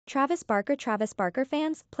Travis Barker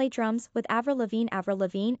fans play drums with Avril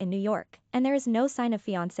Lavigne in New York, and there is no sign of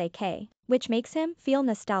fiancé K, which makes him feel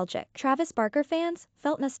nostalgic. Travis Barker fans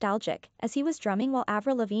felt nostalgic as he was drumming while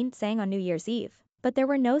Avril Lavigne sang on New Year's Eve, but there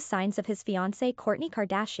were no signs of his fiancée Kourtney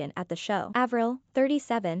Kardashian at the show. Avril,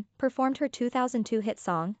 37, performed her 2002 hit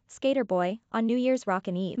song, Skater Boy, on New Year's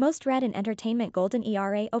Rockin' Eve. Most read in entertainment golden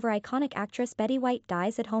era over iconic actress Betty White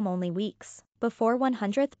dies at home only weeks before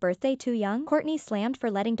 100th birthday too young. Kourtney slammed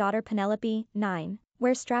for letting daughter Penelope, 9,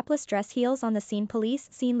 wear strapless dress heels on the scene. Police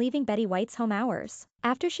seen leaving Betty White's home hours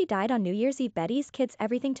after she died on New Year's Eve. Betty's kids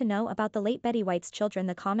everything to know about the late Betty White's children.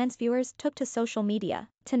 The comments viewers took to social media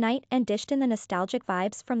tonight and dished in the nostalgic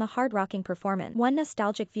vibes from the hard-rocking performance. One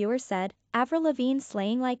nostalgic viewer said, Avril Lavigne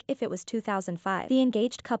slaying like if it was 2005. The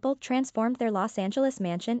engaged couple transformed their Los Angeles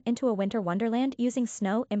mansion into a winter wonderland using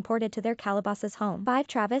snow imported to their Calabasas home. 5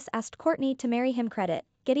 Travis asked Kourtney to marry him. Credit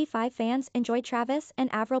Getty. 5 fans enjoyed Travis and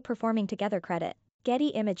Avril performing together. Credit Getty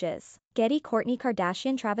Images. Getty. Kourtney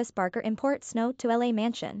Kardashian Travis Barker import snow to LA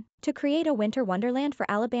mansion to create a winter wonderland for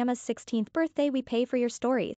Alabama's 16th birthday. We pay for your stories.